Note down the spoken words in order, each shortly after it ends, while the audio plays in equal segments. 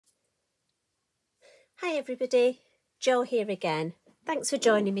Hi everybody, Jo here again. Thanks for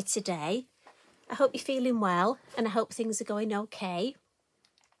joining me today. I hope you're feeling well and I hope things are going okay.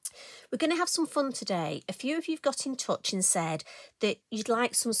 We're going to have some fun today. A few of you have got in touch and said that you'd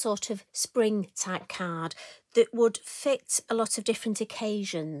like some sort of spring type card that would fit a lot of different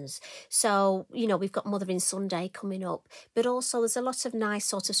occasions. So, you know, we've got Mothering Sunday coming up, but also there's a lot of nice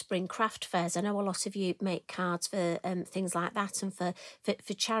sort of spring craft fairs. I know a lot of you make cards for things like that and for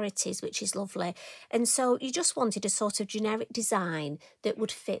charities, which is lovely. And so you just wanted a sort of generic design that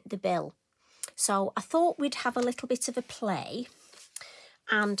would fit the bill. So I thought we'd have a little bit of a play.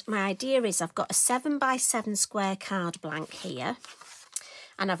 And my idea is I've got a 7x7 square card blank here.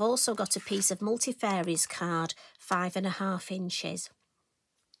 And I've also got a piece of multi-fairies card, 5.5 inches.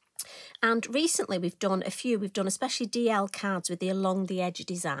 And recently we've done especially DL cards with the along the edge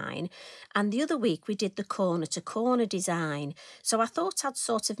design. And the other week we did the corner to corner design. So I thought I'd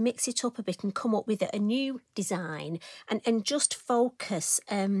sort of mix it up a bit and come up with a new design and just focus.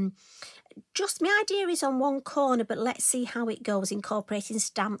 Just my idea is on one corner, but let's see how it goes, incorporating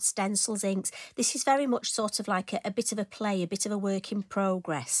stamps, stencils, inks. This is very much sort of like a bit of a play, a bit of a work in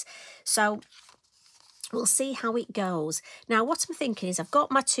progress. So we'll see how it goes. Now, what I'm thinking is I've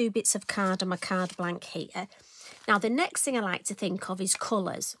got my 2 bits of card and my card blank here. Now, the next thing I like to think of is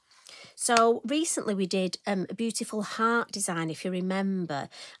colours. So recently we did a beautiful heart design, if you remember.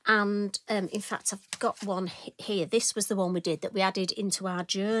 And in fact, I've got one here. This was the one we did that we added into our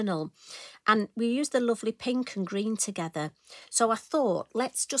journal. And we used the lovely pink and green together. So I thought,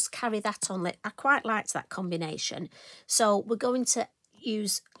 let's just carry that on. I quite liked that combination. So we're going to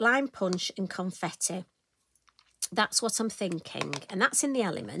use lime punch and confetti. That's what I'm thinking, and that's in the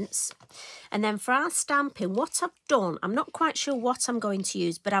elements. And then for our stamping, what I've done, I'm not quite sure what I'm going to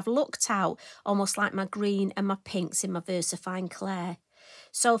use, but I've looked out almost like my green and my pinks in my Versafine Clair.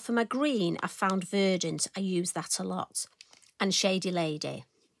 So for my green, I found Verdant. I use that a lot. And Shady Lady.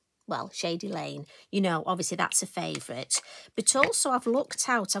 Well, Shady Lane, you know, obviously that's a favourite. But also I've looked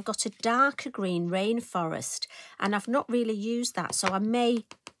out, I've got a darker green Rainforest, and I've not really used that, so I may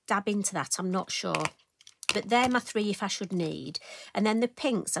dab into that, I'm not sure. But they're my 3 if I should need. And then the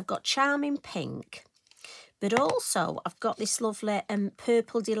pinks, I've got Charming Pink. But also I've got this lovely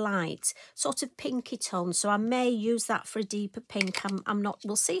Purple Delight, sort of pinky tone. So I may use that for a deeper pink. I'm not,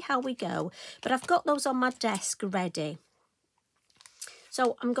 we'll see how we go. But I've got those on my desk ready.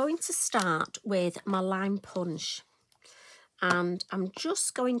 So I'm going to start with my lime punch. And I'm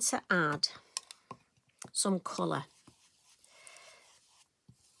just going to add some colour.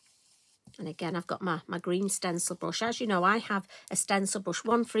 And again, I've got my green stencil brush. As you know, I have a stencil brush,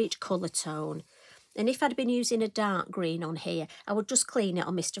 one for each colour tone. And if I'd been using a dark green on here, I would just clean it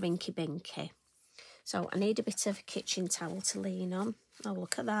on Mr. Inky Binky. So I need a bit of kitchen towel to lean on. Oh,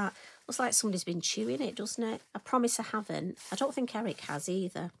 look at that. Looks like somebody's been chewing it, doesn't it? I promise I haven't. I don't think Eric has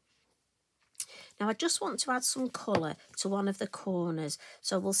either. Now, I just want to add some colour to one of the corners.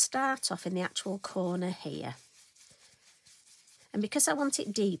 So we'll start off in the actual corner here. And because I want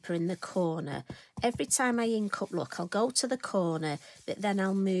it deeper in the corner, every time I ink up, look, I'll go to the corner, but then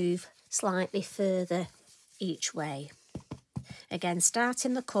I'll move slightly further each way. Again, start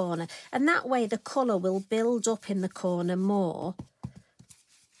in the corner, and that way the colour will build up in the corner more.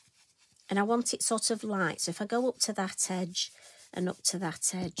 And I want it sort of light, so if I go up to that edge and up to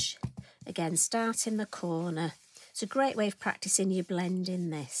that edge, again, start in the corner. It's a great way of practising your blending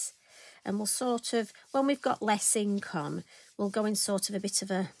this. And we'll sort of, when we've got less ink on, we'll go in sort of a bit of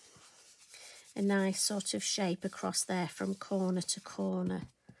a nice sort of shape across there from corner to corner.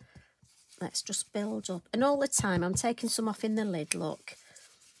 Let's just build up. And all the time, I'm taking some off in the lid, look.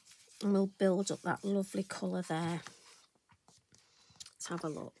 And we'll build up that lovely colour there. Let's have a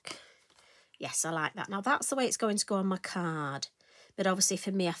look. Yes, I like that. Now, that's the way it's going to go on my card. But obviously,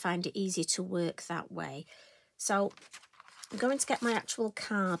 for me, I find it easier to work that way. So I'm going to get my actual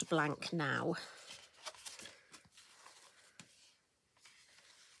card blank now.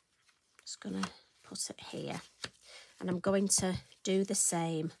 Just going to put it here. And I'm going to do the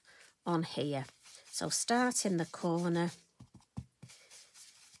same on here. So start in the corner.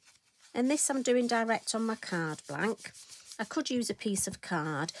 And this I'm doing direct on my card blank. I could use a piece of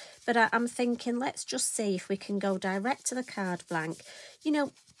card, but I'm thinking let's just see if we can go direct to the card blank. You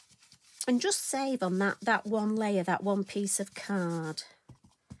know, and just save on that one layer, that one piece of card.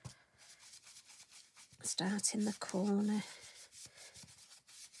 Start in the corner.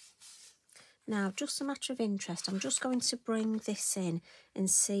 Now, just a matter of interest, I'm just going to bring this in and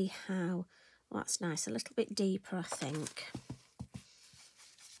see how, well, that's nice, a little bit deeper, I think.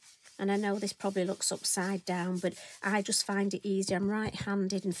 And I know this probably looks upside down, but I just find it easier. I'm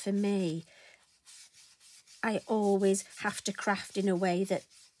right-handed, and for me, I always have to craft in a way that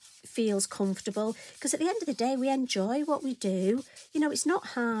feels comfortable, because at the end of the day we enjoy what we do. You know, it's not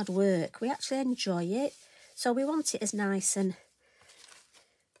hard work, we actually enjoy it, so we want it as nice and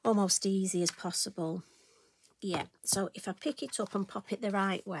almost easy as possible. Yeah, so if I pick it up and pop it the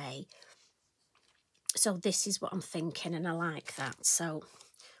right way, so this is what I'm thinking, and I like that. So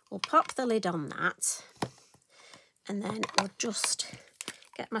we'll pop the lid on that, and then we'll just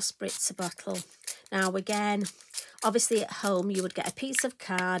get my spritzer bottle. Now again, obviously at home you would get a piece of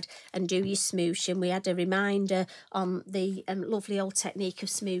card and do your smooshing. We had a reminder on the lovely old technique of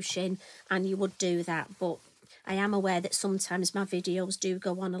smooshing, and you would do that, but I am aware that sometimes my videos do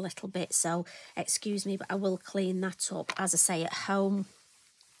go on a little bit, so excuse me, but I will clean that up, as I say, at home.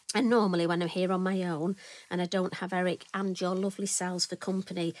 And normally when I'm here on my own and I don't have Eric and your lovely selves for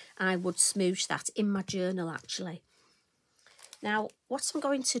company, I would smoosh that in my journal actually. Now, what I'm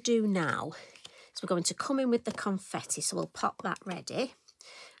going to do now is we're going to come in with the confetti, so we'll pop that ready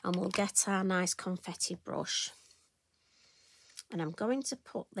and we'll get our nice confetti brush. And I'm going to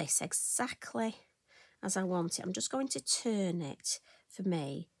put this exactly as I want it. I'm just going to turn it for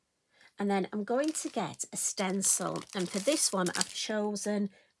me, and then I'm going to get a stencil, and for this one I've chosen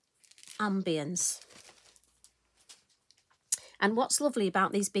Ambience. And what's lovely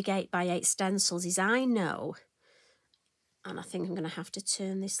about these big 8x8 stencils is I know, and I think I'm going to have to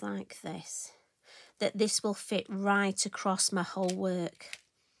turn this like this, that this will fit right across my whole work,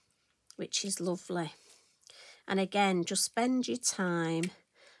 which is lovely. And again, just spend your time.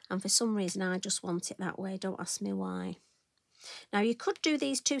 And for some reason, I just want it that way. Don't ask me why. Now, you could do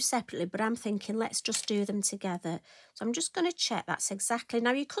these two separately, but I'm thinking let's just do them together. So I'm just going to check that's exactly.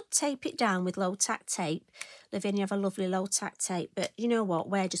 Now, you could tape it down with low-tack tape. Lavinia, you have a lovely low-tack tape, but you know what?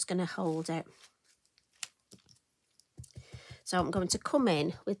 We're just going to hold it. So I'm going to come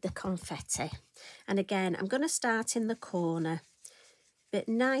in with the confetti. And again, I'm going to start in the corner, but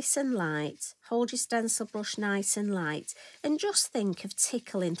nice and light. Hold your stencil brush nice and light, and just think of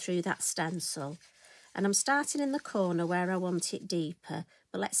tickling through that stencil. And I'm starting in the corner where I want it deeper,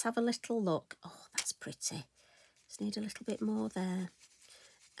 but let's have a little look. Oh, that's pretty. Just need a little bit more there.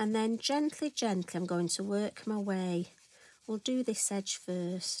 And then gently, gently, I'm going to work my way. We'll do this edge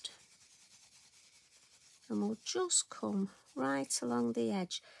first. And we'll just come right along the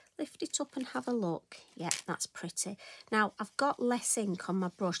edge. Lift it up and have a look. Yeah, that's pretty. Now, I've got less ink on my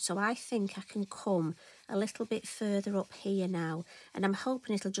brush, so I think I can come a little bit further up here now. And I'm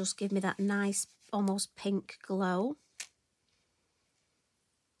hoping it'll just give me that nice, almost pink glow.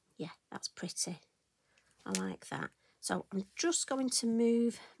 Yeah, that's pretty. I like that. So I'm just going to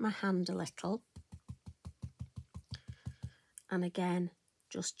move my hand a little. And again,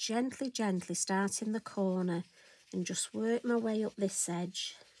 just gently, gently start in the corner and just work my way up this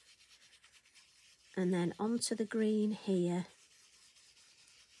edge. And then onto the green here.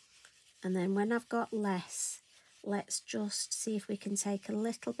 And then when I've got less, let's just see if we can take a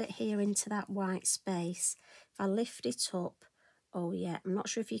little bit here into that white space. If I lift it up, oh yeah, I'm not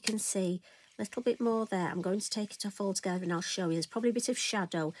sure if you can see, a little bit more there. I'm going to take it off altogether and I'll show you. There's probably a bit of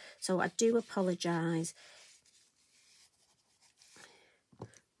shadow, so I do apologise.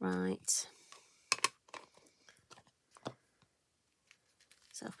 Right.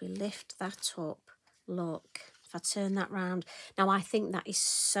 So if we lift that up, look, if I turn that round. Now, I think that is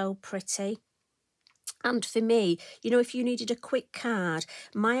so pretty. And for me, you know, if you needed a quick card,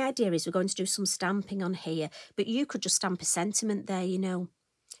 my idea is we're going to do some stamping on here, but you could just stamp a sentiment there, you know.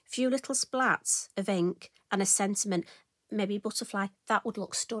 A few little splats of ink and a sentiment, maybe butterfly, that would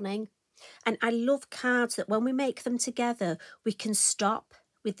look stunning. And I love cards that when we make them together, we can stop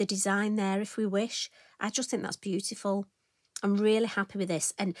with the design there if we wish. I just think that's beautiful. I'm really happy with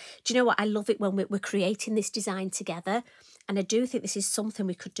this. And do you know what? I love it when we're creating this design together. And I do think this is something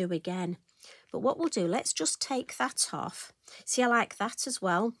we could do again. But what we'll do, let's just take that off. See, I like that as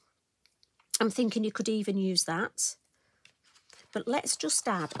well. I'm thinking you could even use that. But let's just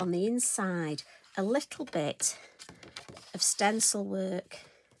add on the inside a little bit of stencil work.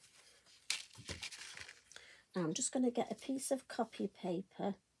 Now I'm just going to get a piece of copy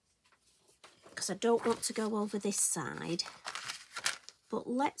paper because I don't want to go over this side. But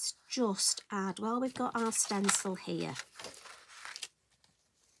let's just add, well, we've got our stencil here.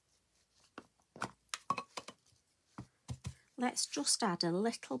 Let's just add a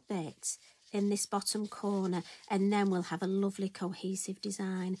little bit in this bottom corner, and then we'll have a lovely cohesive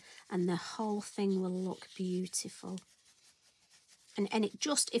design and the whole thing will look beautiful. And it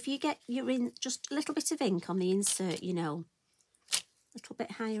just, if you get your in just a little bit of ink on the insert, you know, a little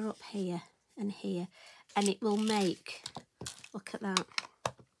bit higher up here and here, and it will make, look at that.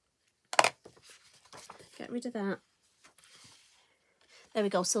 get rid of that. There we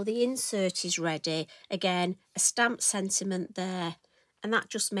go. So the insert is ready. Again, a stamped sentiment there, and that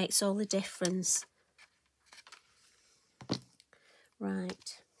just makes all the difference.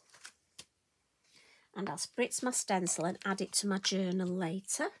 Right. And I'll spritz my stencil and add it to my journal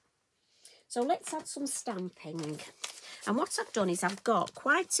later. So let's add some stamping. And what I've done is I've got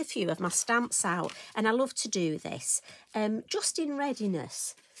quite a few of my stamps out, and I love to do this. Just in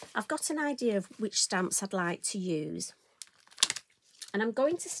readiness, I've got an idea of which stamps I'd like to use. And I'm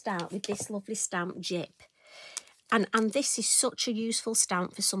going to start with this lovely stamp Jip. And this is such a useful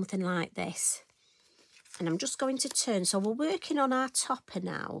stamp for something like this. And I'm just going to turn. So we're working on our topper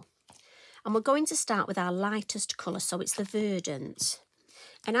now. And we're going to start with our lightest colour, so it's the Verdant.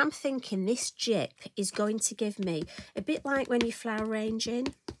 And I'm thinking this Jip is going to give me a bit like when you're flower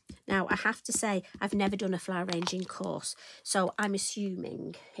arranging. Now, I have to say, I've never done a flower arranging course, so I'm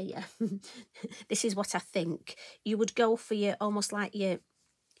assuming here, this is what I think. You would go for your, almost like your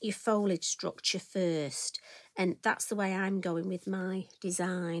foliage structure first, and that's the way I'm going with my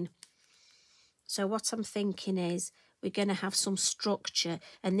design. So what I'm thinking is we're going to have some structure,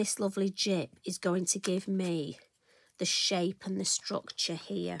 and this lovely Jip is going to give me the shape and the structure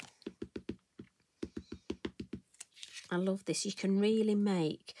here. I love this. You can really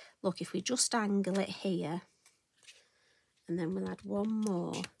make, look, if we just angle it here, and then we'll add one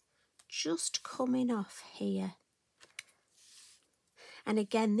more, just coming off here. And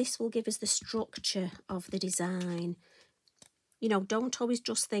again, this will give us the structure of the design. You know, don't always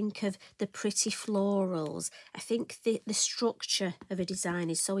just think of the pretty florals. I think the structure of a design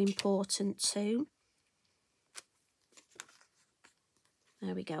is so important too.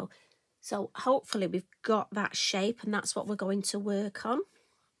 There we go. So hopefully we've got that shape, and that's what we're going to work on.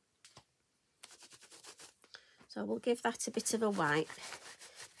 So we'll give that a bit of a wipe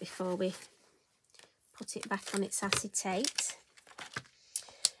before we put it back on its acetate.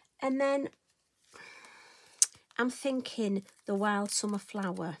 And then I'm thinking the Wild Summer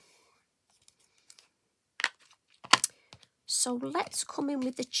Flower. So let's come in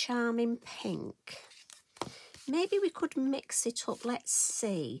with the Charming Pink. Maybe we could mix it up. Let's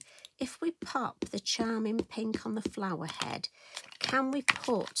see. If we pop the Charming Pink on the flower head, can we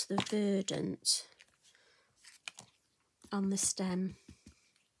put the Verdant on the stem?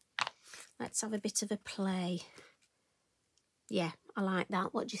 Let's have a bit of a play. Yeah, I like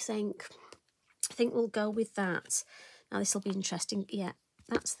that. What do you think? I think we'll go with that. Now this will be interesting. Yeah,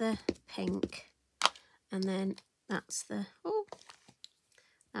 that's the pink. And then that's the, oh,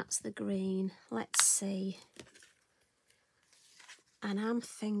 that's the green. Let's see. And I'm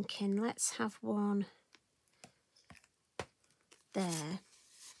thinking, let's have one there.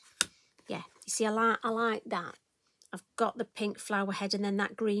 Yeah, you see, I like that. I've got the pink flower head, and then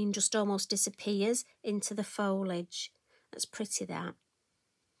that green just almost disappears into the foliage. That's pretty, that.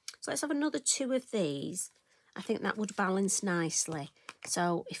 So let's have another two of these. I think that would balance nicely.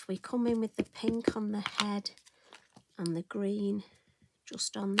 So if we come in with the pink on the head and the green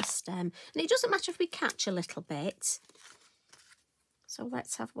just on the stem. And it doesn't matter if we catch a little bit. So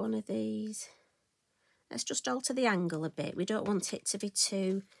let's have one of these. Let's just alter the angle a bit. We don't want it to be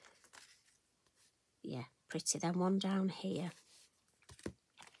too, yeah, pretty. Then one down here.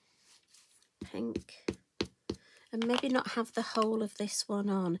 Pink. And maybe not have the whole of this one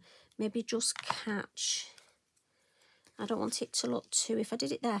on. Maybe just catch. I don't want it to look too, if I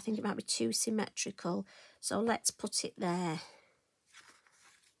did it there, I think it might be too symmetrical. So let's put it there.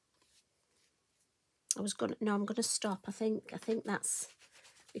 I'm going to stop. I think that's,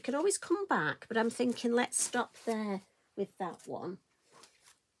 we can always come back, but I'm thinking let's stop there with that one.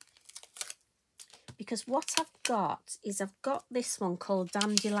 Because what I've got is I've got this one called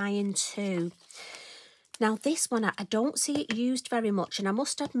Dandelion 2. Now this one, I don't see it used very much, and I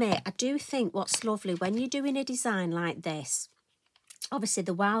must admit, I do think what's lovely when you're doing a design like this, obviously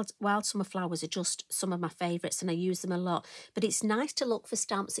the wild summer flowers are just some of my favourites and I use them a lot, but it's nice to look for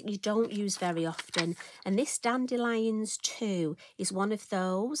stamps that you don't use very often, and this Dandelions 2 is one of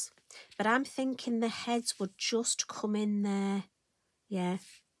those, but I'm thinking the heads would just come in there. Yeah,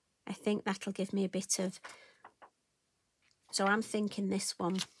 I think that'll give me a bit of, so I'm thinking this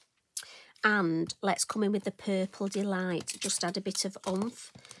one. And let's come in with the Purple Delight, just add a bit of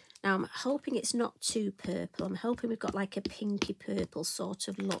oomph. Now I'm hoping it's not too purple. I'm hoping we've got like a pinky purple sort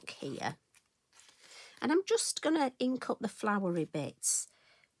of look here. And I'm just going to ink up the flowery bits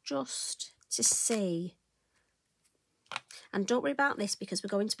just to see. And don't worry about this because we're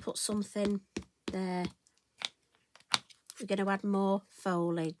going to put something there. We're going to add more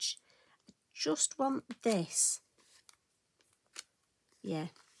foliage. I just want this. Yeah.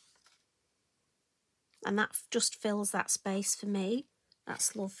 and that just fills that space for me.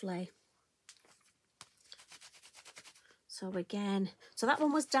 That's lovely. So again, so that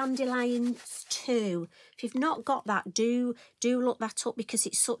one was Dandelions 2. If you've not got that, do look that up, because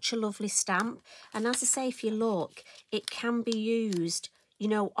it's such a lovely stamp. And as I say, if you look, it can be used, you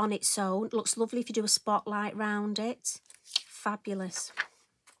know, on its own. It looks lovely if you do a spotlight round it. Fabulous.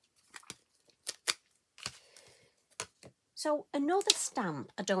 So another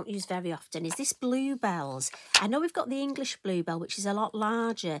stamp I don't use very often is this Bluebells. I know we've got the English Bluebell, which is a lot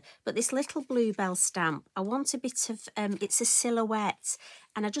larger, but this little Bluebell stamp, I want a bit of, it's a silhouette,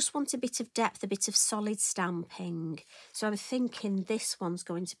 and I just want a bit of depth, a bit of solid stamping. So I'm thinking this one's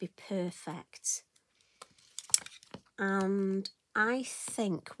going to be perfect. And I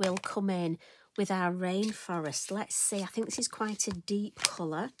think we'll come in with our Rainforest. Let's see, I think this is quite a deep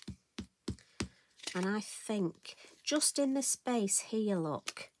colour. And I think just in the space here,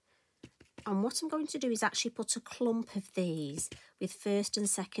 look. And what I'm going to do is actually put a clump of these with first and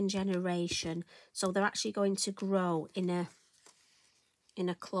second generation. So they're actually going to grow in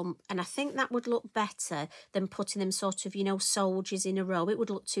a clump. And I think that would look better than putting them sort of, you know, soldiers in a row. It would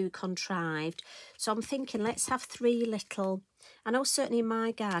look too contrived. So I'm thinking let's have 3 little, I know certainly in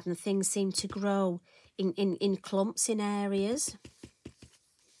my garden things seem to grow in clumps in areas.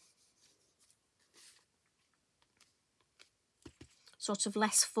 Sort of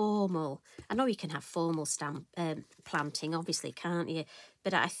less formal. I know you can have formal stamp planting, obviously, can't you?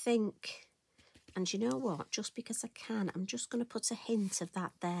 But I think, and you know what? Just because I can, I'm just going to put a hint of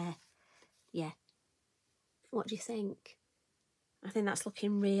that there. Yeah. What do you think? I think that's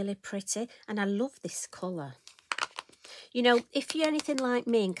looking really pretty, and I love this colour. You know, if you're anything like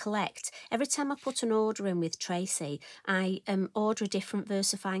me and collect, every time I put an order in with Tracy, I order a different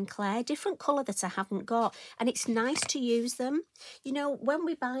Versafine Clair, different colour that I haven't got, and it's nice to use them. You know, when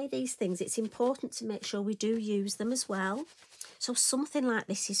we buy these things, it's important to make sure we do use them as well. So something like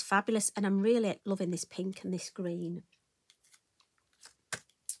this is fabulous, and I'm really loving this pink and this green.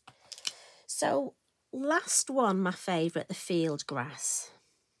 So last one, my favourite, the Field Grass.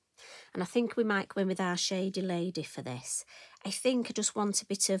 And I think we might go in with our Shady Lady for this. I think I just want a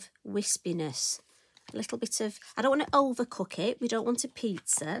bit of wispiness. A little bit of, I don't want to overcook it. We don't want a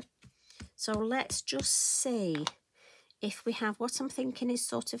pizza. So let's just see if we have, what I'm thinking is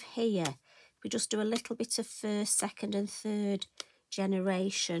sort of here. We just do a little bit of first, second and third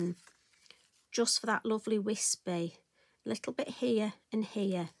generation. Just for that lovely wispy. A little bit here and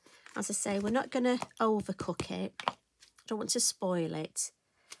here. As I say, we're not going to overcook it. I don't want to spoil it.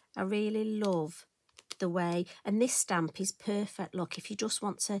 I really love the way, and this stamp is perfect. Look, if you just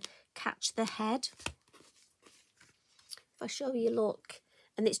want to catch the head, if I show you, look,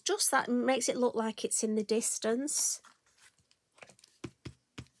 and it's just that makes it look like it's in the distance.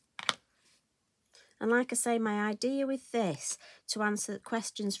 And like I say, my idea with this, to answer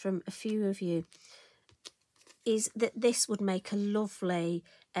questions from a few of you, is that this would make a lovely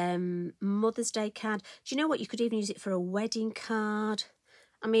Mother's Day card. Do you know what? You could even use it for a wedding card.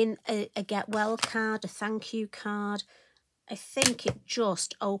 I mean, a get well card, a thank you card. I think it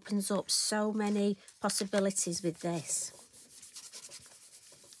just opens up so many possibilities with this.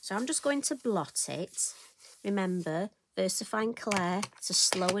 So I'm just going to blot it. Remember, Versafine Clair, it's a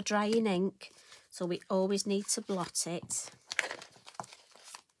slower drying ink, so we always need to blot it.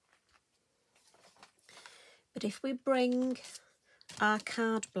 But if we bring our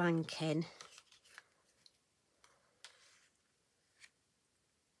card blank in,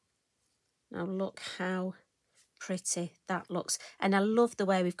 now look how pretty that looks. And I love the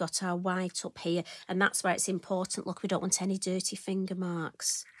way we've got our white up here. And that's where it's important. Look, we don't want any dirty finger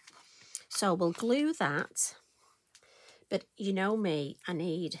marks. So we'll glue that. But you know me, I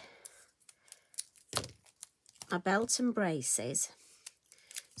need our belt and braces.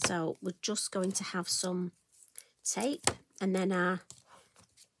 So we're just going to have some tape and then our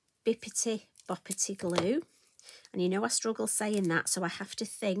bippity boppity glue. And you know I struggle saying that, so I have to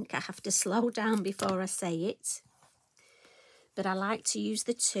think, I have to slow down before I say it. But I like to use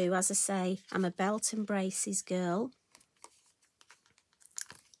the two. As I say, I'm a belt and braces girl.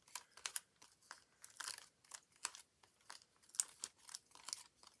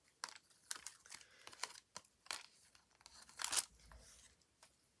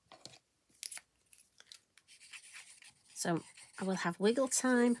 So I will have wiggle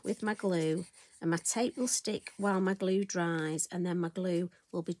time with my glue, and my tape will stick while my glue dries, and then my glue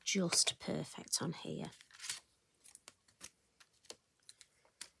will be just perfect on here.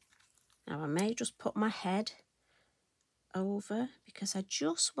 Now I may just put my head over because I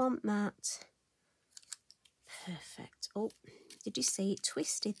just want that perfect. Oh, did you see it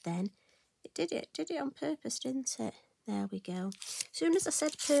twisted then? It did it on purpose, didn't it? There we go. As soon as I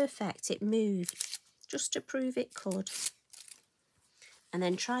said perfect, it moved, just to prove it could. And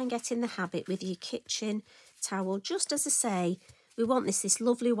then try and get in the habit with your kitchen towel. Just as I say, we want this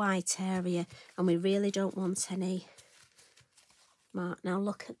lovely white area, and we really don't want any mark. Now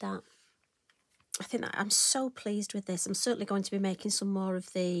look at that. I think that I'm so pleased with this. I'm certainly going to be making some more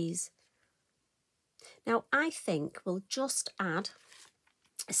of these. Now I think we'll just add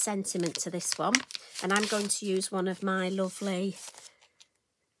a sentiment to this one, and I'm going to use one of my lovely,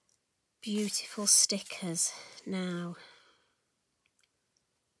 beautiful stickers now.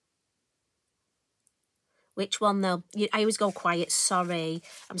 Which one though? I always go quiet. Sorry.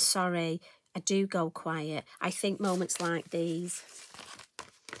 I'm sorry. I do go quiet. I think moments like these.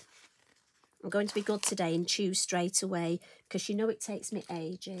 I'm going to be good today and choose straight away, because you know it takes me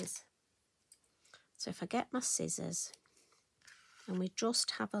ages. So if I get my scissors and we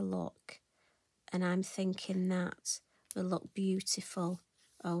just have a look, and I'm thinking that will look beautiful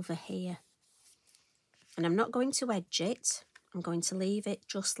over here. And I'm not going to edge it. I'm going to leave it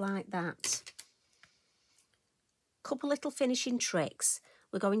just like that. Couple little finishing tricks.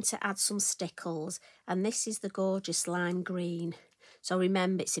 We're going to add some stickles, and this is the gorgeous lime green. So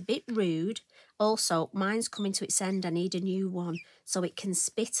remember, it's a bit rude. Also, mine's coming to its end. I need a new one so it can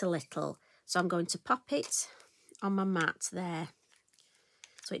spit a little. So I'm going to pop it on my mat there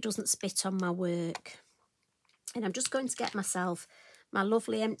so it doesn't spit on my work. And I'm just going to get myself my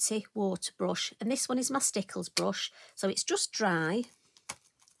lovely empty water brush, and this one is my stickles brush, so it's just dry.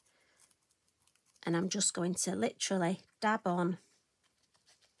 And I'm just going to literally dab on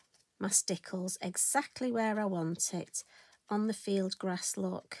my stickles exactly where I want it on the field grass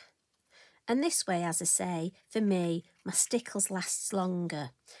look. And this way, as I say, for me, my stickles lasts longer,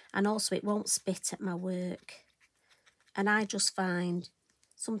 and also it won't spit at my work. And I just find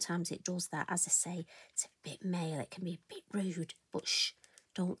sometimes it does that. As I say, it's a bit male, it can be a bit rude, but shh,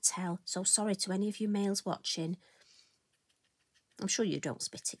 don't tell. So sorry to any of you males watching. I'm sure you don't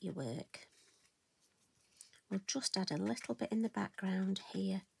spit at your work. We'll just add a little bit in the background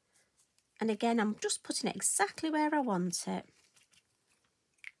here. And again, I'm just putting it exactly where I want it.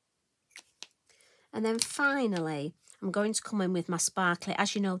 And then finally, I'm going to come in with my sparkly.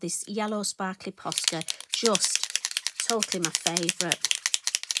 As you know, this yellow sparkly posca, just totally my favourite.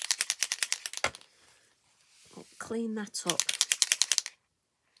 I'll clean that up.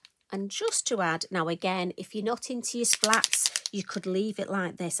 And just to add, now again, if you're not into your splats, you could leave it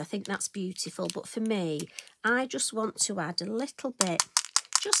like this. I think that's beautiful. But for me, I just want to add a little bit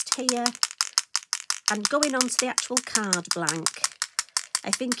just here and going on to the actual card blank.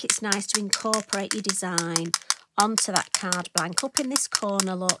 I think it's nice to incorporate your design onto that card blank up in this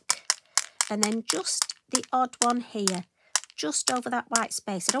corner, look. And then just the odd one here, just over that white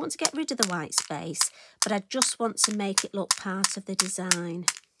space. I don't want to get rid of the white space, but I just want to make it look part of the design.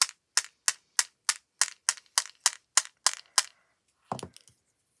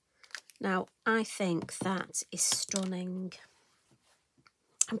 Now, I think that is stunning.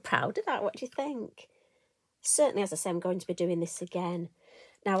 I'm proud of that. What do you think? Certainly, as I say, I'm going to be doing this again.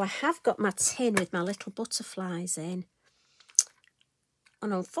 Now, I have got my tin with my little butterflies in.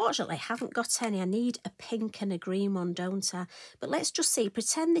 And unfortunately, I haven't got any. I need a pink and a green one, don't I? But let's just see.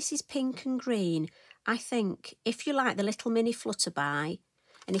 Pretend this is pink and green. I think if you like the little mini flutterby,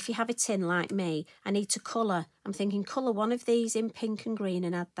 and if you have a tin like me, I need to colour. I'm thinking colour one of these in pink and green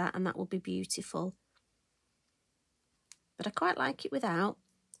and add that, and that will be beautiful. But I quite like it without.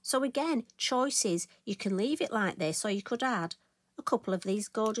 So again, choices. You can leave it like this, or you could add a couple of these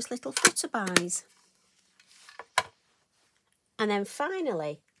gorgeous little flutterbys. And then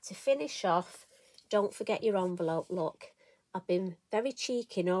finally, to finish off, don't forget your envelope. Look, I've been very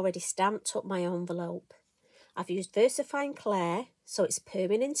cheeky and already stamped up my envelope. I've used Versafine Clair, so it's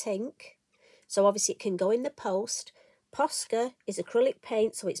permanent ink. So obviously it can go in the post. Posca is acrylic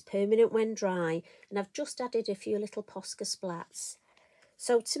paint, so it's permanent when dry. And I've just added a few little Posca splats.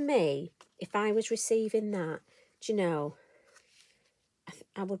 So to me, if I was receiving that, do you know,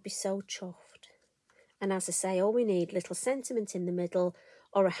 I would be so chuffed. And as I say, all we need, little sentiment in the middle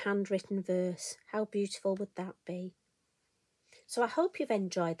or a handwritten verse. How beautiful would that be? So I hope you've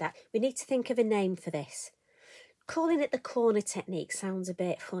enjoyed that. We need to think of a name for this. Calling it the corner technique sounds a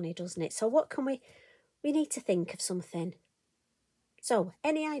bit funny, doesn't it? So what can we need to think of something. So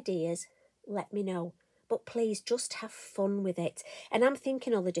any ideas, let me know. But please just have fun with it. And I'm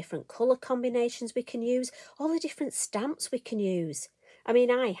thinking all the different colour combinations we can use, all the different stamps we can use. I mean,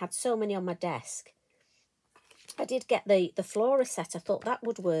 I had so many on my desk. I did get the Floral set. I thought that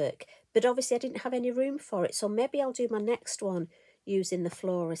would work. But obviously I didn't have any room for it. So maybe I'll do my next one using the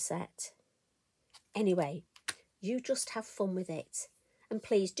Floral set. Anyway, you just have fun with it. And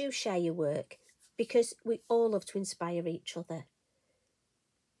please do share your work, because we all love to inspire each other.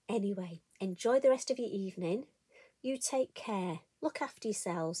 Anyway, enjoy the rest of your evening. You take care, look after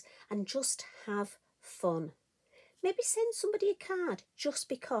yourselves, and just have fun. Maybe send somebody a card just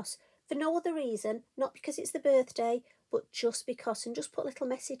because, for no other reason, not because it's the birthday, but just because, and just put a little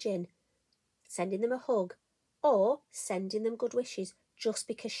message in. Sending them a hug or sending them good wishes just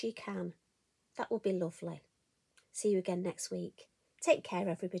because she can. That would be lovely. See you again next week. Take care,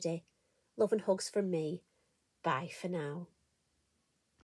 everybody. Love and hugs from me. Bye for now.